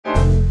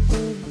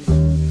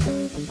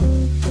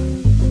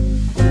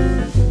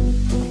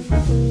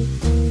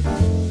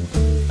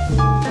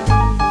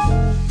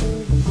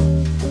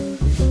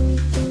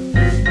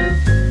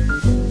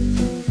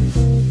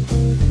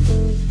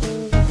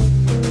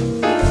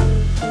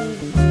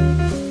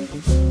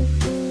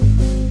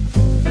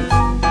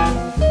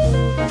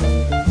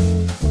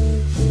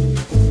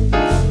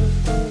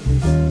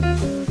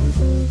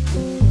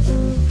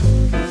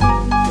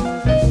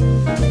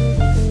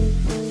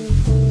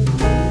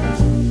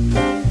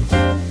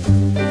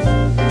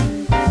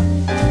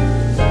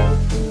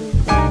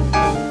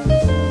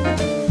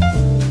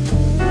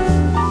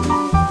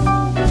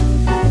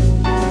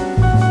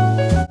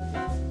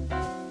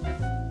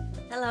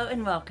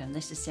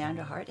this is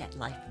Sandra Hart at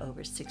Life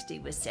Over 60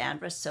 with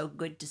Sandra. So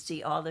good to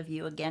see all of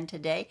you again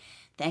today.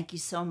 Thank you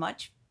so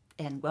much,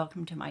 and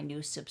welcome to my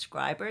new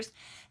subscribers,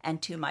 and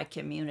to my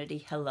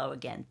community, hello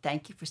again.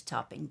 Thank you for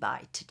stopping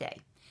by today.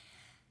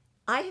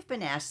 I have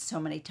been asked so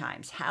many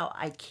times how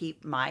I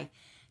keep my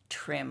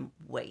trim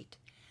weight.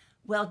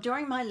 Well,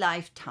 during my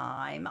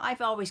lifetime, I've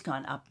always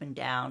gone up and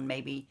down.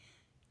 Maybe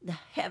the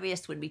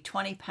heaviest would be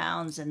 20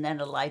 pounds, and then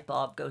a light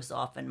bulb goes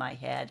off in my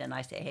head, and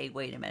I say, hey,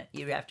 wait a minute,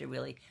 you have to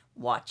really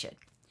watch it.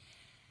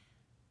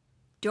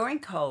 During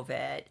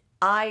COVID,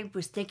 I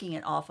was thinking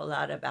an awful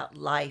lot about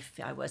life.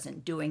 I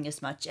wasn't doing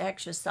as much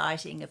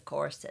exercising, of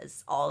course,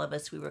 as all of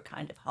us. We were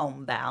kind of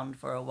homebound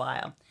for a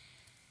while.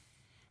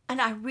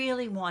 And I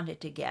really wanted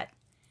to get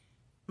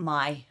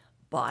my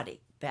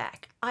body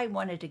back. I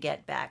wanted to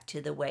get back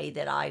to the way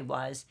that I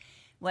was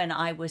when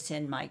I was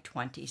in my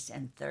 20s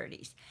and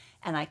 30s.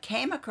 And I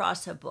came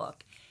across a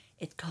book.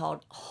 It's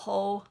called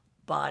Whole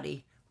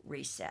Body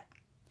Reset.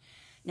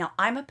 Now,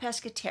 I'm a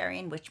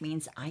pescatarian, which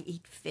means I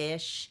eat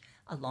fish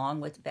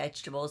along with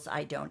vegetables.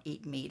 I don't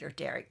eat meat or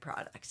dairy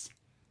products.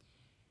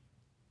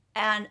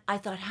 And I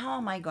thought, how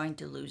am I going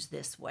to lose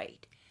this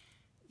weight?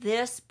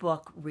 This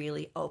book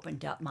really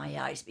opened up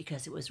my eyes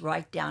because it was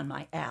right down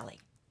my alley.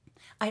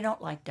 I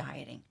don't like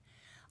dieting.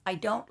 I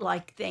don't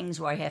like things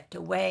where I have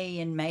to weigh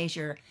and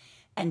measure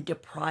and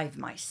deprive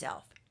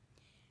myself.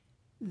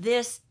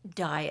 This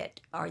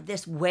diet, or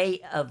this way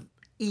of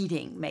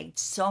eating, made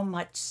so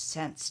much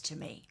sense to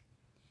me.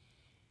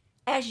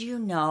 As you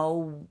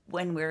know,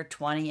 when we're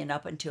 20 and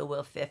up until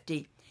we're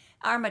 50,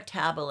 our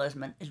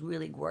metabolism is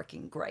really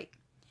working great.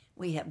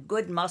 We have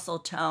good muscle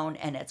tone,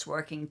 and it's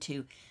working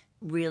to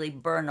really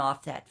burn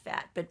off that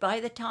fat. But by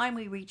the time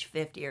we reach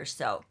 50 or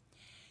so,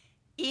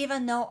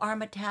 even though our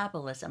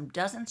metabolism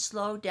doesn't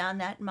slow down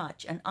that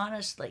much, and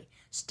honestly,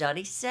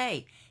 studies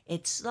say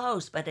it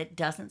slows, but it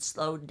doesn't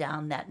slow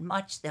down that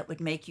much that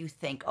would make you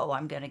think, oh,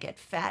 I'm going to get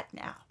fat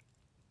now.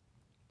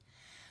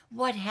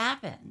 What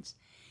happens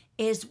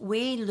is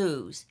we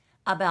lose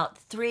about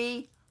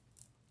 3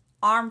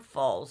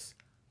 armfuls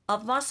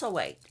of muscle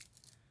weight.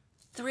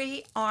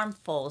 3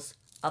 armfuls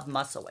of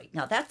muscle weight.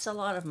 Now, that's a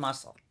lot of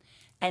muscle,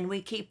 and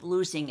we keep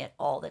losing it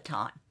all the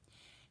time.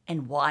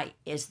 And why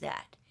is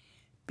that?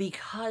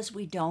 Because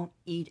we don't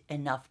eat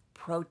enough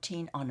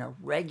protein on a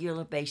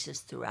regular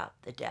basis throughout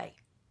the day.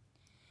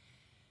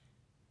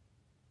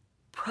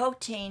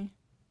 Protein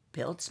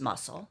builds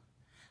muscle.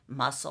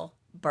 Muscle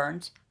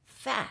burns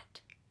fat.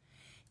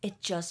 It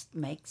just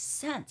makes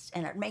sense,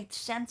 and it makes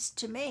sense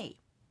to me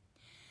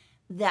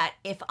that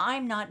if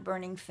I'm not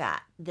burning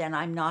fat, then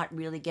I'm not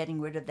really getting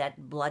rid of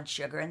that blood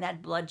sugar, and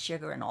that blood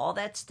sugar and all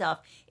that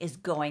stuff is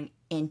going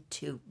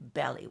into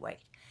belly weight.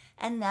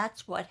 And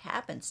that's what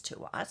happens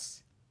to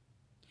us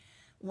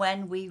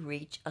when we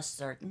reach a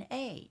certain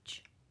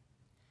age.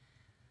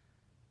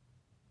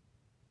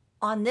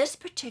 On this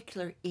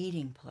particular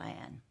eating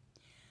plan,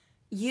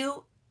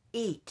 you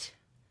eat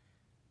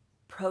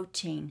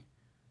protein,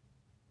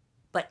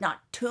 but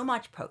not too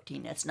much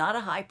protein. It's not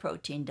a high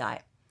protein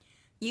diet.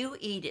 You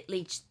eat at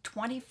least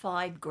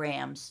 25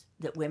 grams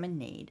that women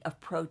need of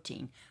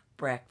protein,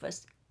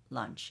 breakfast,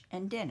 lunch,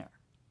 and dinner.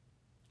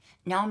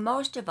 Now,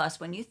 most of us,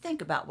 when you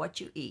think about what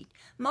you eat,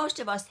 most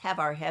of us have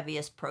our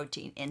heaviest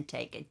protein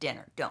intake at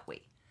dinner, don't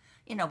we?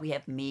 You know, we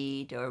have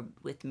meat, or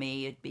with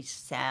me, it'd be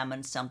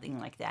salmon, something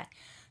like that.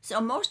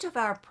 So most of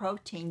our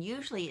protein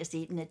usually is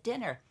eaten at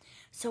dinner.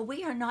 So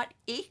we are not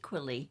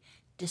equally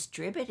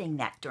distributing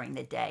that during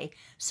the day,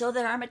 so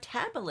that our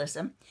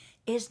metabolism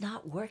is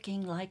not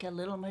working like a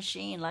little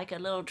machine, like a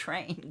little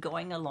train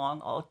going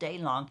along all day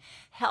long,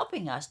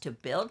 helping us to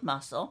build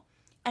muscle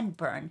and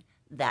burn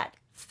that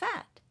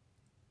fat.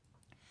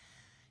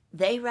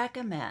 They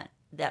recommend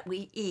that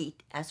we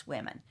eat, as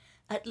women,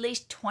 at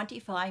least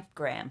 25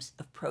 grams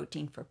of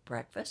protein for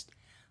breakfast,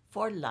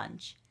 for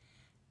lunch,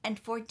 and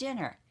for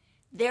dinner.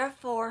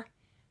 Therefore,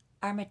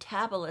 our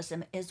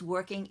metabolism is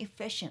working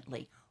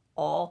efficiently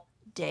all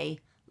day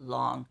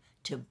long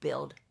to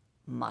build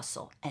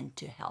muscle and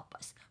to help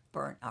us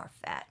burn our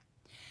fat.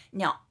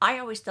 Now, I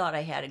always thought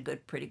I had a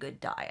pretty good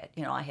diet.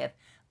 You know, I have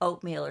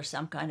oatmeal or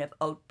some kind of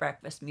oat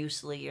breakfast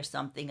muesli or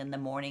something in the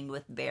morning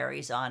with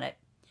berries on it,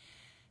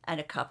 and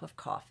a cup of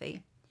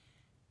coffee.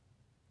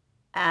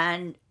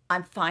 And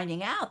I'm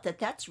finding out that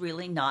that's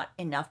really not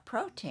enough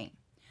protein.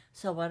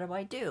 So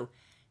what do?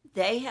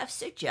 They have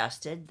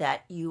suggested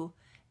that you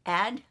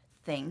add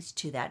things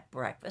to that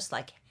breakfast,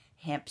 like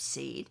hemp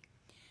seed,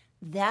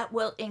 that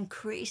will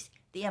increase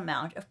the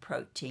amount of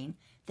protein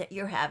that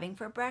you're having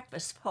for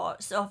breakfast.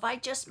 So if I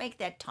just make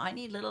that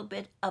tiny little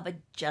bit of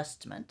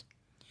adjustment,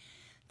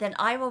 then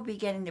I will be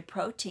getting the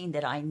protein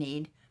that I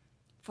need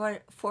for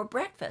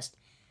breakfast.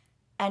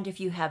 And if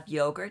you have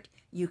yogurt,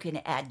 you can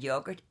add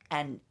yogurt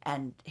and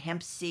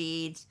hemp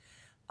seeds,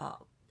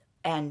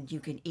 and you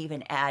can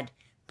even add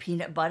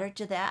peanut butter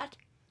to that,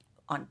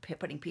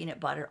 putting peanut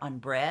butter on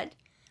bread,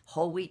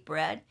 whole wheat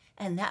bread,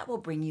 and that will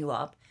bring you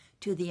up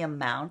to the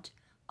amount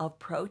of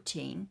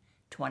protein,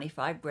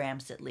 25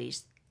 grams at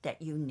least,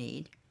 that you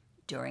need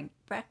during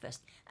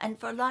breakfast. And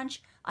for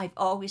lunch, I've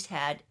always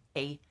had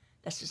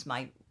this is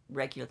my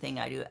regular thing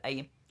I do,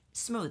 a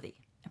smoothie,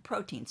 a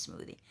protein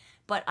smoothie.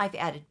 But I've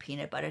added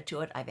peanut butter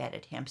to it. I've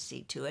added hemp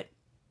seed to it.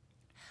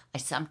 I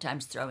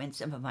sometimes throw in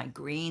some of my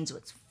greens,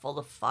 which is full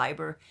of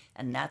fiber,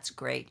 and that's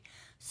great.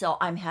 So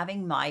I'm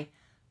having my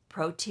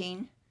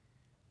protein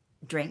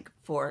drink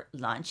for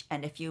lunch.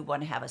 And if you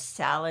want to have a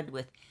salad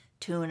with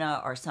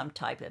tuna or some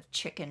type of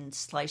chicken,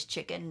 sliced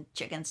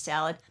chicken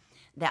salad,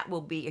 that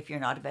will be, if you're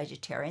not a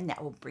vegetarian,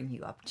 that will bring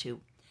you up to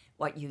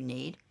what you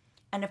need.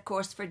 And of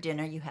course, for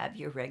dinner, you have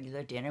your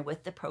regular dinner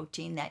with the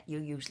protein that you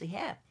usually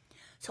have.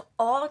 So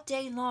all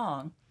day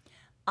long,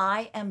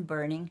 I am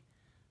burning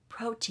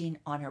protein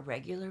on a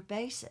regular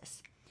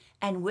basis.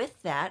 And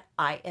with that,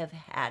 I have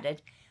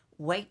added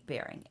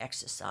weight-bearing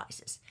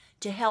exercises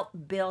to help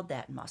build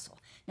that muscle.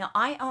 Now,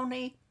 I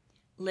only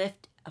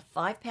lift a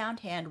 5-pound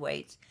hand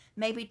weights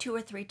maybe 2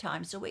 or 3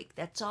 times a week.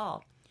 That's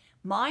all.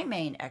 My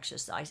main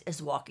exercise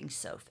is walking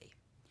Sophie.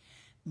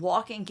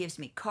 Walking gives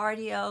me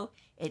cardio,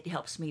 it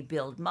helps me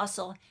build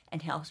muscle,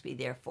 and helps me,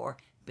 therefore,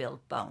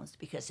 build bones.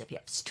 Because if you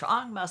have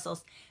strong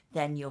muscles,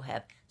 then you'll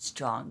have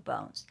strong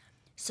bones.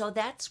 So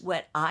that's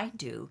what I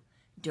do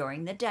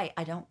during the day.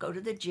 I don't go to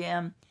the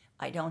gym.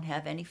 I don't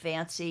have any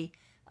fancy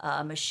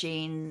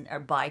machine or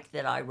bike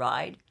that I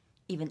ride.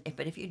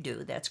 But if you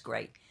do, that's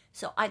great.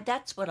 So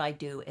that's what I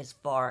do as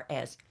far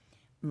as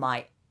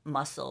my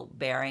muscle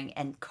bearing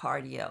and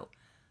cardio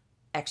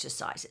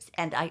exercises.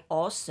 And I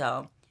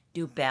also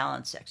do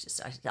balance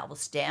exercises. I will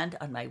stand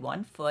on my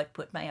one foot,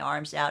 put my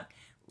arms out,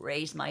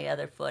 raise my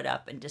other foot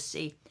up, and just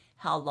see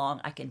how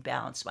long I can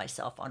balance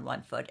myself on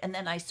one foot. And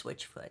then I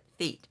switch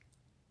feet.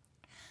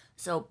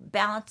 So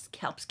balance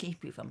helps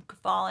keep you from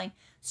falling.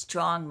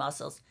 Strong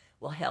muscles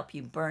will help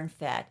you burn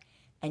fat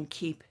and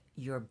keep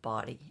your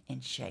body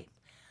in shape.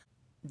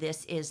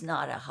 This is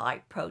not a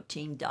high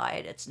protein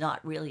diet. It's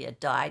not really a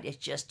diet. It's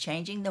just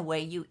changing the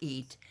way you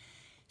eat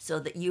so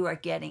that you are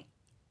getting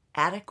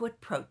adequate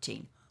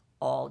protein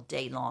all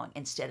day long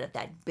instead of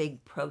that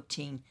big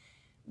protein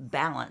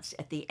balance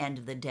at the end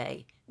of the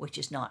day, which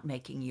is not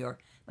making your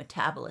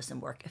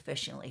metabolism work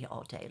efficiently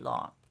all day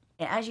long.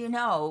 And as you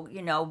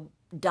know,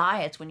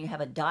 diets, when you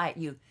have a diet,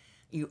 you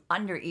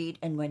undereat,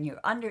 and when you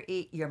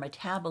undereat, your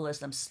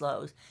metabolism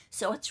slows.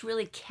 So it's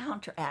really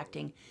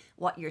counteracting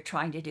what you're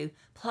trying to do.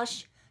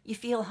 Plus, you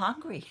feel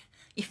hungry.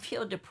 You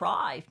feel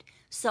deprived.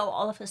 So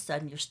all of a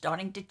sudden, you're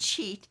starting to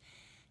cheat.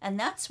 And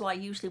that's why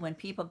usually when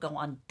people go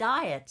on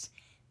diets,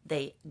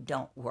 they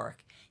don't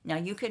work. Now,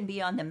 you can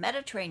be on the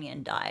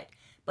Mediterranean diet,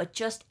 but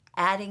just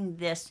adding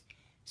this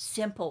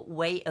simple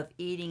way of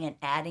eating and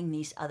adding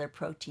these other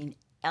protein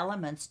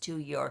elements to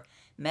your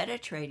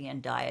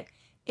Mediterranean diet,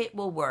 it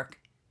will work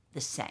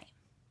the same.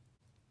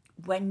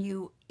 When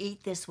you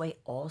eat this way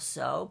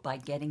also, by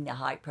getting the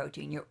high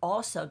protein, you're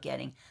also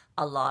getting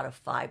a lot of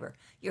fiber.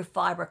 Your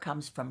fiber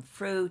comes from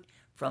fruit,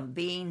 from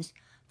beans,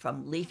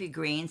 from leafy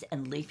greens,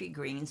 and leafy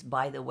greens,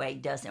 by the way,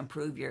 does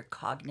improve your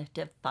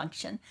cognitive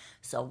function.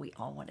 So we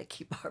all want to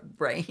keep our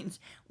brains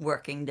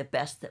working the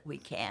best that we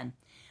can.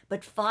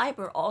 But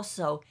fiber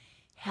also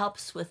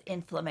helps with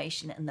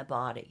inflammation in the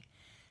body.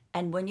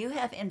 And when you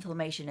have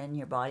inflammation in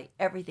your body,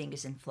 everything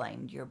is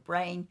inflamed. Your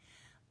brain,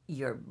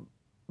 your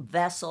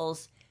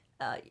vessels,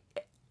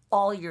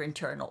 all your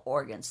internal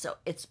organs. So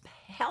it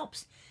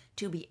helps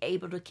to be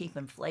able to keep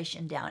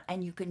inflation down.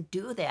 And you can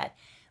do that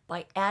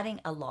by adding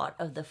a lot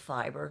of the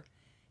fiber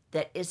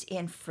that is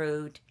in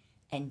fruit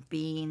and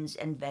beans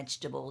and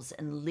vegetables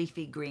and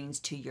leafy greens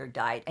to your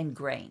diet, and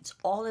grains.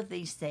 All of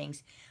these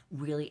things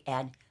really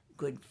add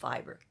good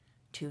fiber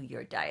to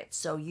your diet.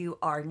 So you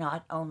are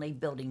not only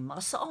building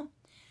muscle,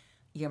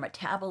 your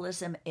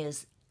metabolism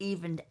is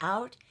evened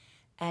out,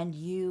 and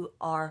you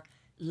are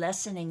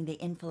lessening the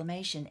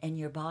inflammation in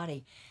your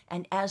body.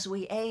 And as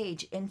we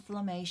age,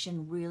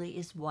 inflammation really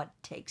is what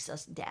takes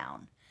us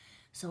down.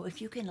 So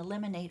if you can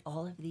eliminate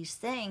all of these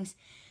things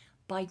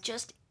by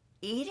just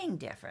eating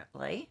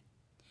differently,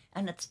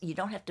 and you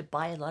don't have to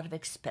buy a lot of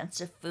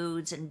expensive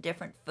foods and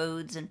different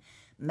foods and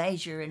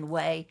measure and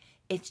weigh.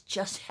 It's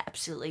just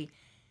absolutely,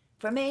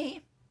 for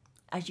me,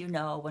 as you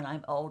know, when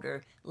I'm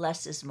older,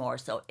 less is more.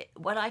 So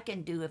what I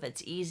can do, if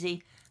it's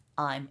easy,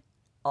 I'm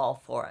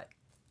all for it.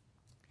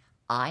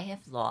 I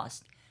have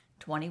lost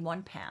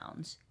 21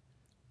 pounds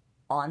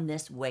on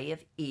this way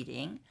of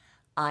eating.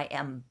 I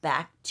am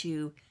back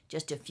to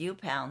just a few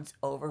pounds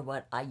over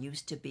what I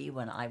used to be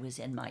when I was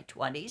in my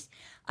 20s.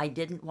 I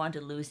didn't want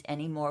to lose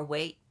any more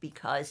weight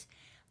because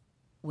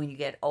when you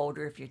get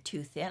older, if you're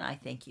too thin, I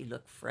think you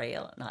look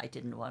frail, and I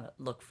didn't want to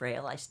look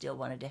frail. I still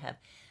wanted to have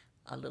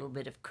a little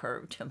bit of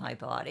curve to my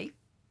body.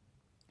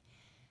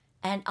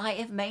 And I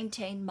have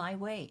maintained my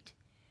weight,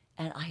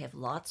 and I have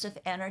lots of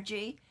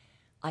energy.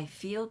 I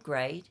feel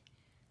great,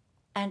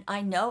 and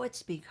I know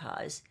it's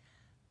because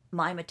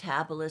my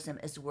metabolism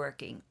is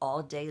working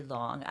all day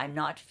long. I'm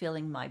not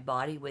filling my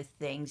body with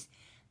things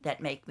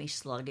that make me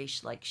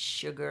sluggish, like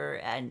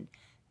sugar and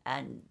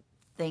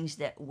things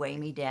that weigh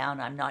me down.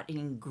 I'm not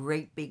eating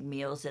great big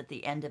meals at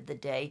the end of the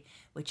day,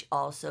 which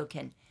also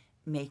can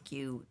make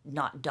you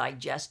not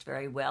digest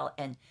very well.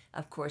 And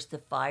of course, the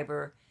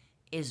fiber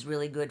is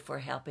really good for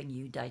helping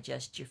you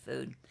digest your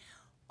food.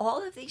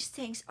 All of these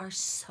things are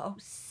so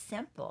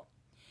simple.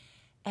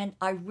 And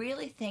I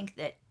really think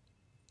that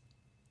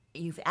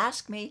you've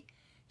asked me,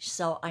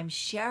 so I'm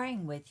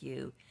sharing with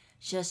you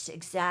just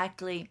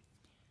exactly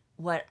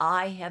what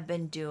I have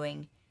been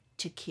doing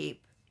to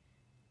keep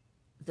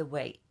the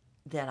weight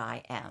that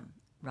I am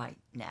right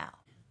now.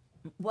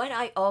 What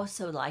I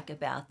also like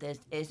about this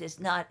is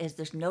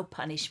there's no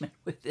punishment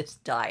with this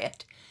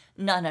diet,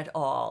 none at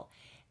all.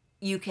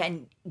 You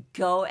can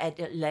go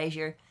at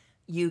leisure.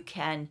 You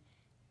can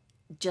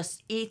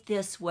just eat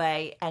this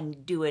way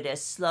and do it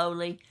as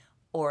slowly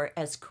or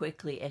as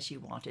quickly as you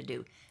want to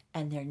do.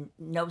 And there are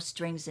no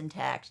strings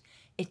attached.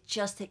 It's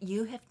just that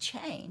you have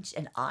changed,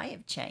 and I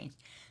have changed,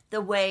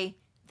 the way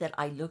that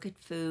I look at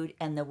food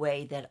and the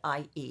way that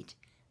I eat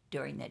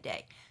during the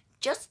day.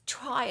 Just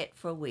try it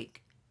for a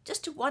week,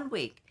 just 1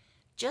 week.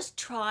 Just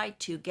try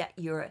to get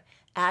your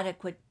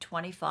adequate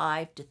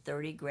 25 to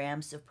 30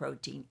 grams of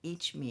protein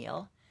each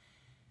meal,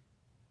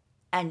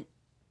 and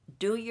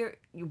do your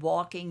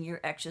walking, your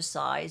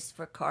exercise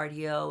for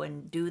cardio,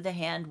 and do the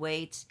hand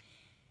weights.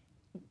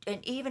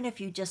 And even if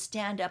you just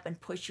stand up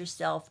and push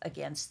yourself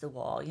against the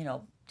wall,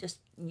 just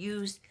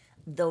use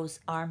those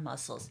arm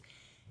muscles.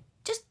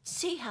 Just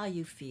see how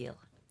you feel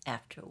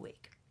after a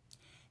week.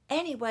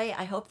 Anyway,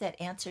 I hope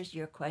that answers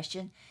your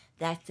question.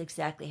 That's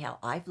exactly how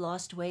I've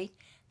lost weight.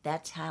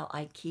 That's how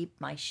I keep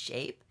my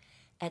shape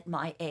at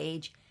my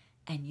age,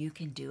 and you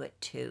can do it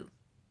too.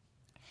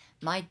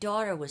 My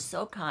daughter was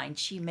so kind.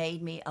 She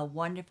made me a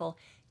wonderful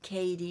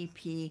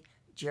KDP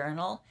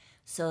journal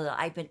so that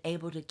I've been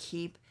able to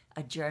keep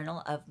a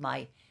journal of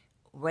my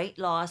weight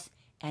loss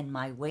and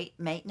my weight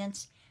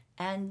maintenance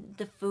and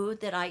the food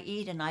that I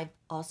eat. And I've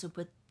also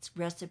put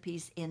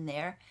recipes in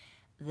there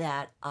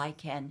that I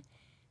can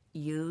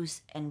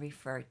use and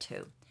refer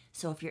to.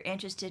 So if you're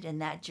interested in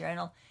that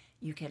journal,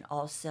 you can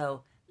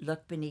also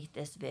look beneath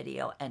this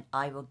video, and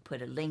I will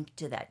put a link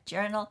to that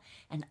journal,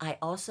 and I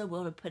also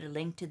will put a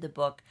link to the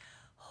book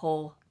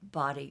Whole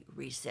Body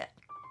Reset.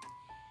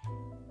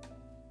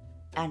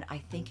 And I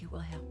think it will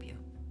help you,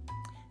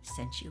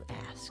 since you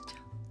asked.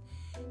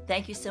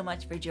 Thank you so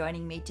much for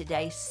joining me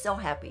today. So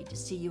happy to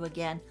see you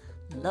again.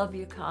 Love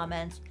your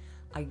comments.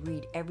 I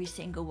read every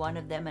single one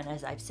of them, and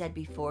as I've said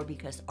before,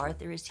 because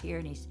Arthur is here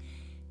and he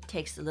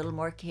takes a little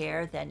more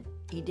care than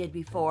he did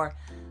before,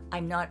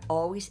 I'm not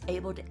always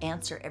able to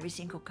answer every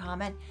single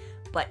comment,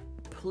 but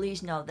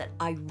please know that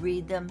I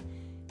read them,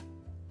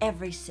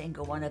 every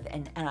single one of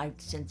them, and I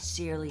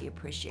sincerely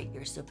appreciate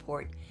your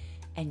support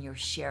and your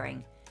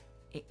sharing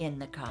in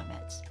the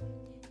comments.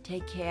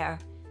 Take care,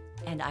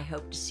 and I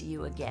hope to see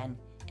you again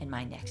in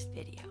my next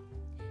video.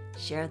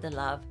 Share the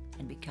love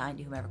and be kind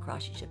to whomever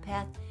crosses your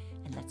path,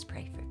 and let's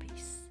pray for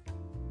peace.